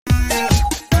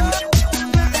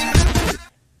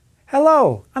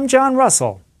Hello, I'm John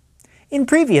Russell. In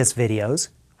previous videos,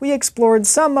 we explored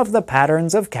some of the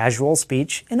patterns of casual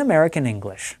speech in American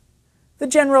English. The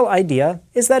general idea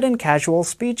is that in casual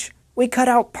speech, we cut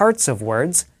out parts of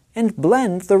words and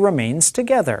blend the remains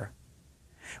together.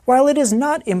 While it is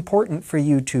not important for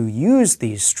you to use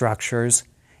these structures,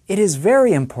 it is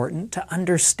very important to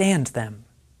understand them.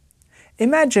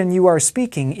 Imagine you are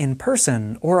speaking in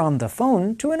person or on the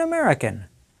phone to an American.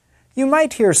 You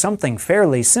might hear something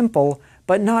fairly simple,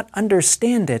 but not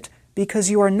understand it because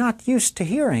you are not used to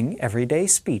hearing everyday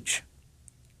speech.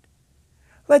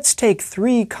 Let's take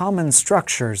three common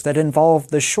structures that involve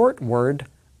the short word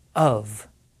of.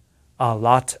 A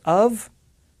lot of,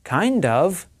 kind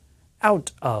of,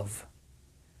 out of.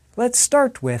 Let's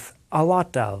start with a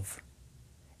lot of.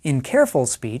 In careful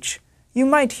speech, you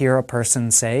might hear a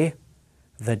person say,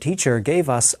 "The teacher gave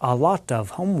us a lot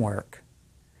of homework."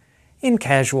 In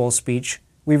casual speech,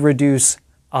 we reduce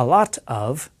a lot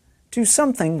of to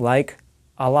something like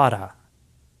a lotta.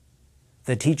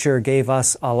 The teacher gave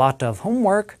us a lot of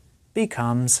homework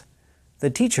becomes the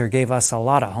teacher gave us a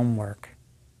lot of homework.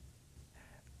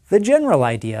 The general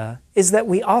idea is that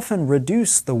we often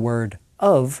reduce the word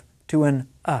of to an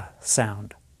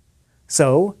sound.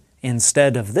 So,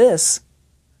 instead of this,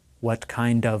 "What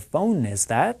kind of phone is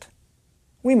that?"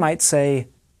 we might say,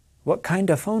 "What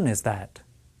kind of phone is that?"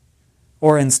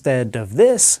 Or instead of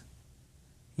this,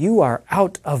 "You are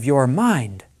out of your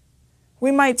mind,"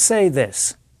 we might say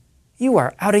this, "You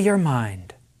are out of your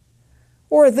mind."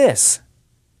 Or this,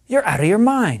 "You're out of your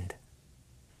mind."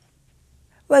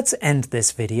 Let's end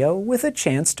this video with a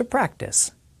chance to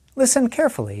practice. Listen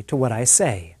carefully to what I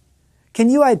say. Can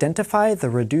you identify the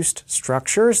reduced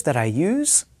structures that I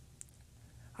use?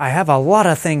 "I have a lot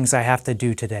of things I have to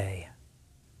do today."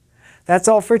 That's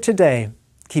all for today.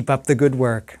 Keep up the good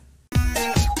work.